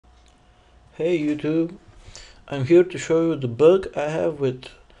Hey YouTube, I'm here to show you the bug I have with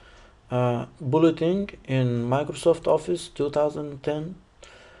bulleting in Microsoft Office 2010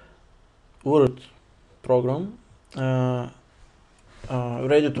 Word program, ready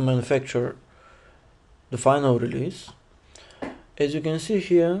to manufacture the final release. As you can see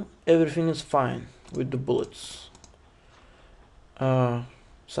here, everything is fine with the bullets.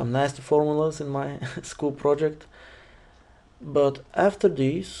 Some nasty formulas in my school project, but after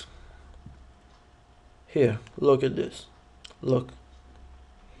these, here, look at this. Look.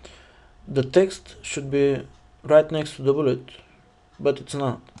 The text should be right next to the bullet, but it's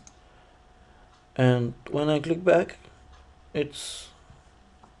not. And when I click back, it's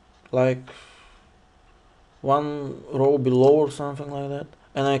like one row below or something like that.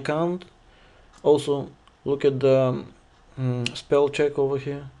 And I can't also look at the spell check over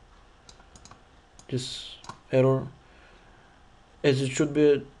here, this error, as it should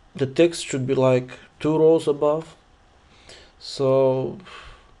be. The text should be like 2 rows above. So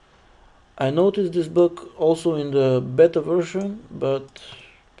I noticed this bug also in the beta version, but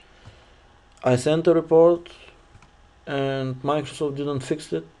I sent a report and Microsoft didn't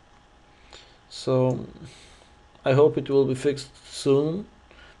fix it. So I hope it will be fixed soon,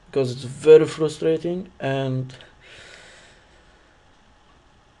 because it's very frustrating and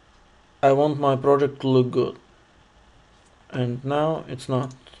I want my project to look good. And now it's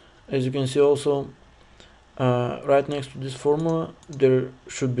not. As you can see also, right next to this formula there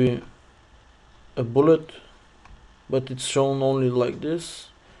should be a bullet, but it's shown only like this.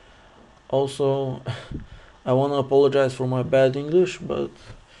 Also, I want to apologize for my bad English, but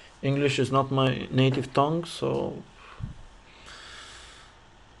English is not my native tongue, so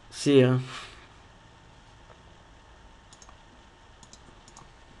see ya.